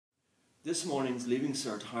This morning's Leaving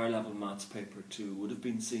Cert Higher Level Maths Paper 2 would have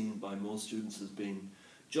been seen by most students as being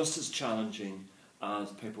just as challenging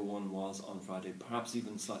as Paper 1 was on Friday, perhaps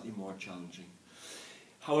even slightly more challenging.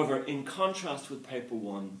 However, in contrast with Paper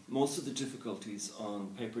 1, most of the difficulties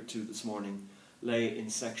on Paper 2 this morning lay in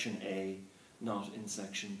Section A, not in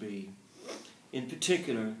Section B. In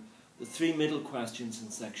particular, the three middle questions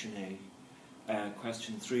in Section A,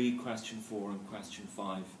 Question 3, Question 4 and Question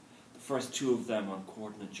 5, the first two of them on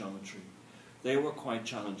coordinate geometry, they were quite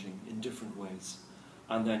challenging in different ways.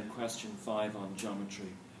 And then Question 5 on geometry,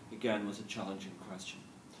 again, was a challenging question.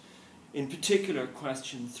 In particular,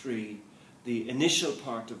 Question 3, the initial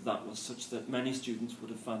part of that was such that many students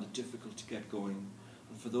would have found it difficult to get going,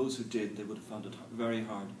 and for those who did, they would have found it very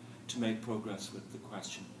hard to make progress with the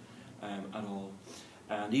question at all.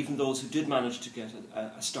 And even those who did manage to get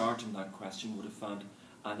a start in that question would have found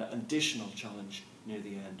an additional challenge near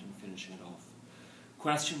the end in finishing it off.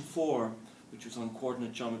 Question 4, which was on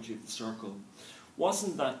coordinate geometry of the circle,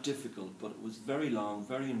 wasn't that difficult, but it was very long,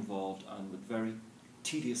 very involved, and with very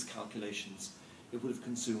tedious calculations. It would have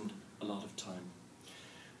consumed a lot of time.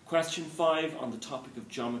 Question 5 on the topic of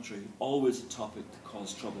geometry, always a topic that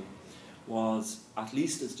caused trouble, was at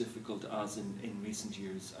least as difficult as in recent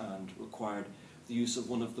years and required the use of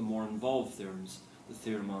one of the more involved theorems, the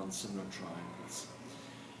theorem on similar triangles.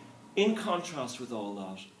 In contrast with all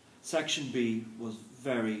that, Section B was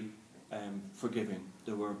very forgiving.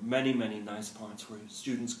 There were many nice parts where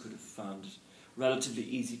students could have found it relatively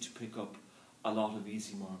easy to pick up a lot of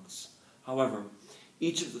easy marks. However,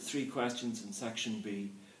 each of the three questions in Section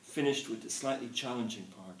B finished with a slightly challenging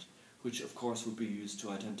part, which of course would be used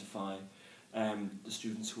to identify the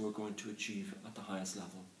students who are going to achieve at the highest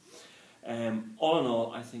level. All in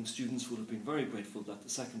all, I think students would have been very grateful that the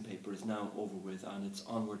second paper is now over with and it's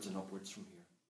onwards and upwards from here.